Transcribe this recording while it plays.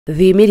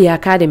The Media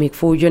Academic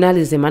for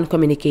Journalism and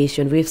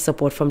Communication, with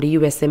support from the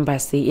U.S.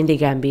 Embassy in the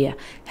Gambia,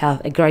 held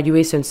a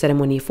graduation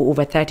ceremony for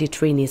over 30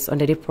 trainees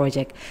under the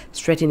project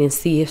Strengthening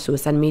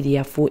CSOs and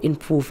Media for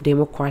Improved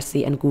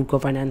Democracy and Good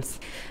Governance.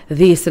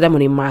 The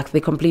ceremony marked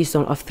the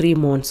completion of 3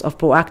 months of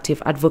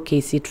proactive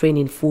advocacy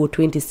training for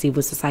 20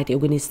 civil society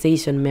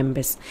organization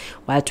members,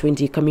 while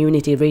 20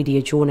 community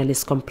radio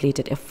journalists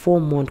completed a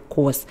 4-month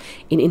course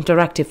in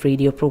interactive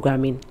radio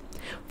programming.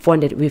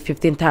 Funded with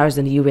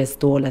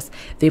 $15,000,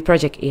 the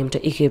project aimed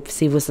to equip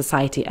civil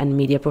society and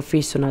media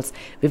professionals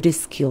with the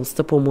skills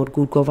to promote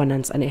good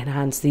governance and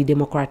enhance the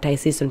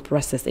democratization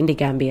process in the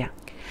Gambia.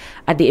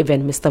 At the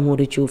event, Mr.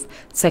 MAJaC,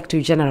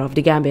 Secretary General of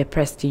the Gambia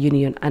Press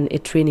Union and a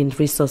training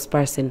resource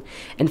person,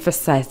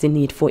 emphasized the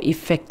need for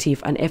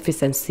effective and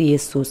efficient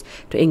CSOs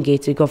to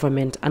engage the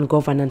government and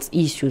governance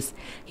issues.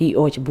 He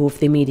urged both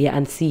the media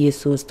and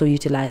CSOs to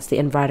utilize the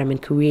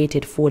environment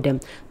created for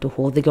them to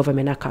hold the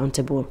government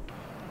accountable.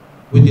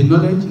 With the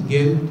knowledge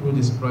gained through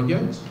this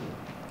project,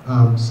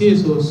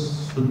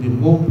 CSOs should be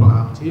more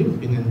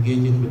proactive in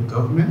engaging with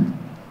government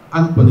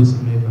and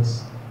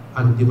policymakers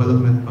and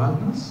development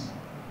partners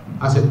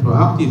as a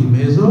proactive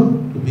measure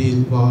to be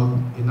involved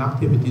in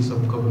activities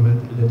of government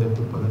related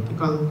to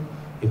political,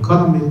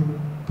 economic,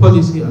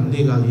 policy and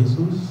legal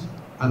issues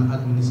and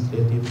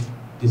administrative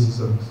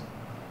decisions.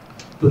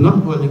 To not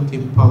only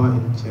keep power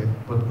in check,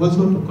 but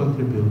also to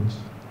contribute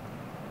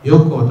your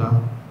quota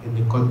in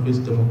the country's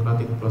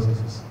democratic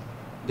processes,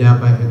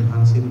 thereby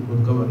enhancing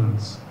good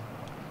governance.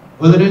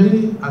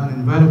 Already, an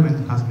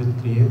environment has been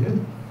created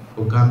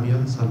for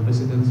Gambians and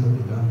residents of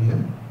the Gambia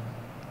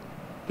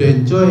to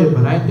enjoy a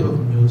variety of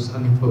news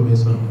and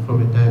information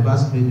from a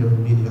diverse range of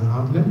media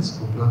outlets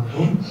or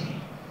platforms.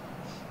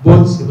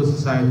 Both civil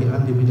society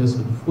and the media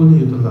should fully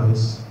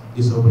utilize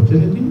this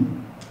opportunity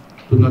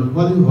to not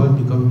only hold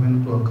the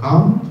government to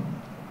account,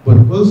 but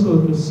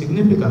also to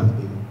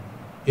significantly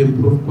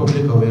improve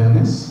public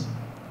awareness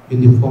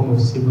in the form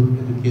of civil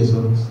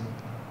education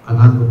and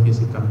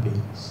advocacy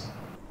campaigns.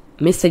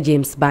 Mr.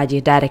 James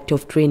Baji, Director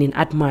of Training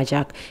at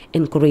MAJaC,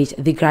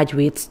 encouraged the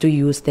graduates to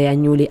use their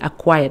newly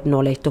acquired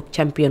knowledge to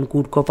champion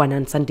good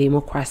governance and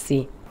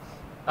democracy.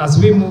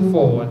 As we move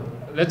forward,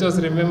 let us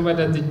remember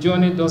that the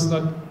journey does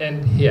not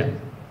end here.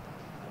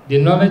 The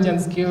knowledge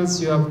and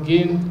skills you have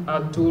gained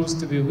are tools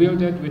to be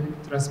wielded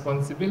with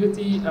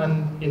responsibility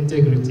and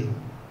integrity.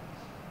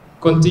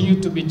 Continue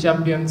to be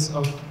champions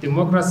of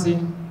democracy,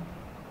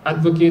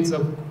 advocates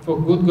for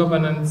good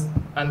governance,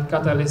 and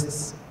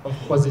catalysts of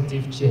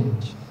positive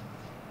change.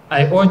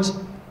 I urge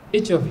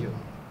each of you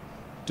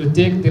to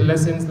take the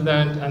lessons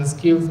learned and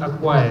skills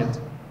acquired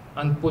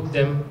and put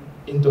them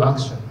into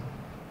action.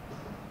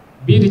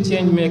 Be the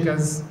change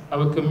makers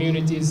our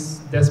communities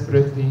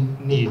desperately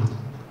need.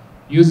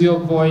 Use your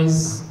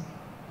voice,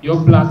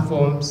 your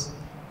platforms,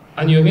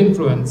 and your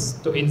influence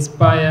to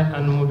inspire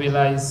and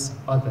mobilize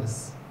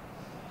others.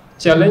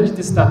 Challenge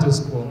the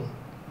status quo.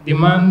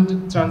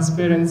 Demand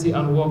transparency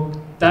and work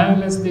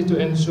tirelessly to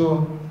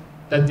ensure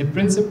that the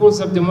principles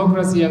of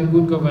democracy and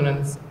good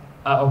governance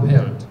are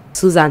upheld.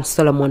 Susan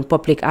Solomon,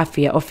 Public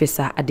Affairs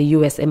Officer at the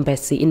U.S.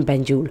 Embassy in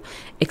Banjul,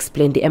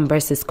 explained the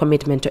embassy's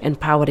commitment to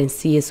empowering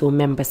CSO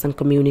members and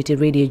community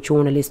radio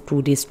journalists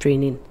through this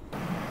training.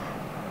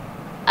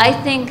 I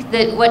think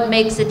that what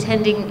makes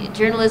attending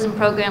journalism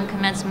program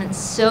commencement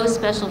so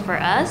special for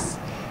us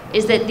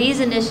is that these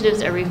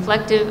initiatives are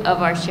reflective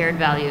of our shared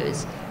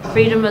values.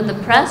 Freedom of the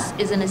press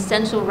is an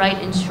essential right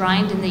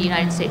enshrined in the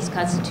United States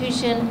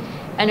Constitution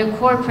and a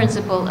core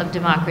principle of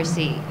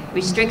democracy.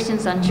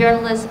 Restrictions on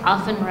journalists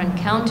often run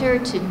counter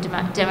to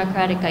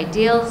democratic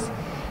ideals,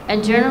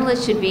 and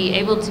journalists should be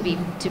able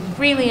to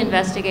freely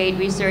investigate,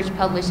 research,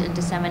 publish, and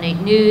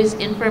disseminate news,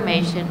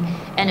 information,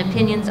 and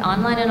opinions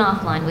online and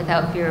offline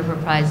without fear of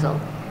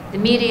reprisal. The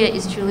media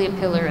is truly a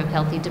pillar of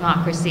healthy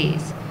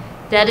democracies.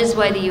 That is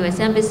why the U.S.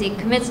 Embassy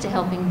commits to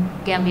helping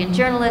Gambian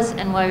journalists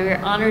and why we're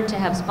honored to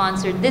have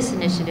sponsored this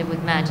initiative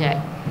with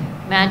MAJaC.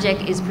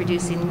 MAJaC is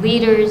producing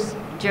leaders,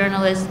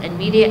 journalists, and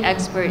media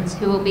experts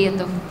who will be at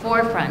the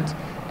forefront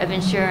of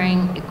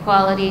ensuring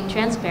equality,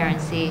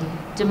 transparency,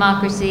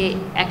 democracy,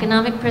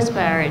 economic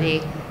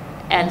prosperity,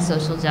 and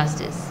social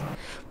justice.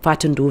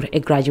 Fatundur, a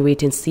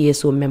graduating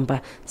CSO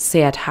member,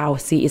 said how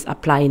she is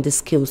applying the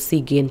skills she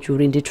gained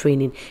during the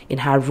training in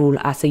her role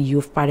as a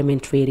youth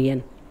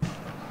parliamentarian.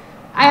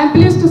 I am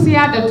pleased to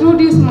share that through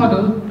this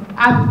model,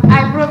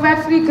 I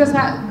provide free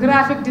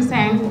graphic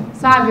design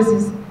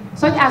services,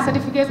 such as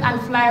certificates and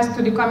flyers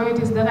to the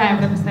communities that I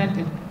have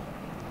represented.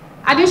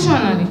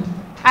 Additionally,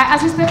 I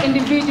assisted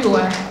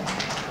individuals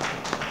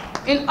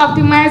in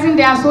optimizing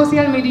their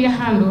social media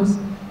handles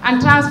and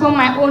transform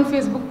my own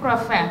Facebook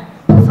profile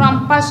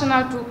from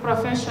personal to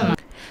professional.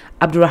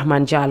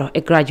 Abdurrahman Jallo,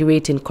 a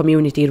graduating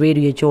community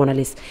radio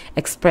journalist,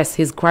 expressed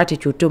his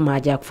gratitude to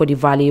MAJaC for the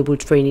valuable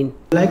training.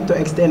 I'd like to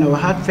extend our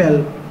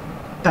heartfelt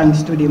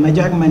thanks to the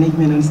MAJaC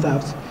management and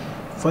staffs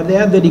for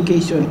their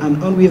dedication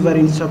and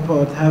unwavering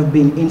support have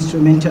been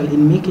instrumental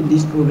in making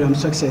this program a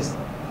success.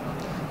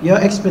 Your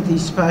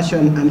expertise,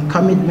 passion, and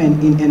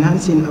commitment in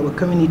enhancing our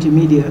community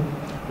media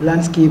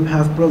landscape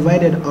have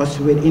provided us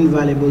with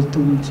invaluable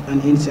tools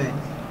and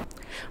insights.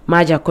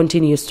 MAJaC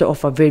continues to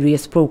offer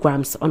various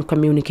programs on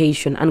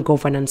communication and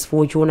governance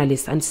for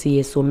journalists and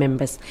CSO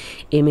members,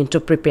 aiming to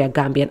prepare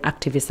Gambian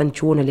activists and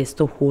journalists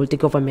to hold the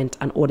government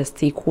and other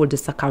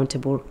stakeholders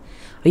accountable.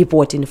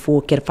 Reporting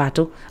for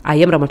Kerfatu, I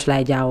am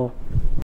Ramatulai Jao.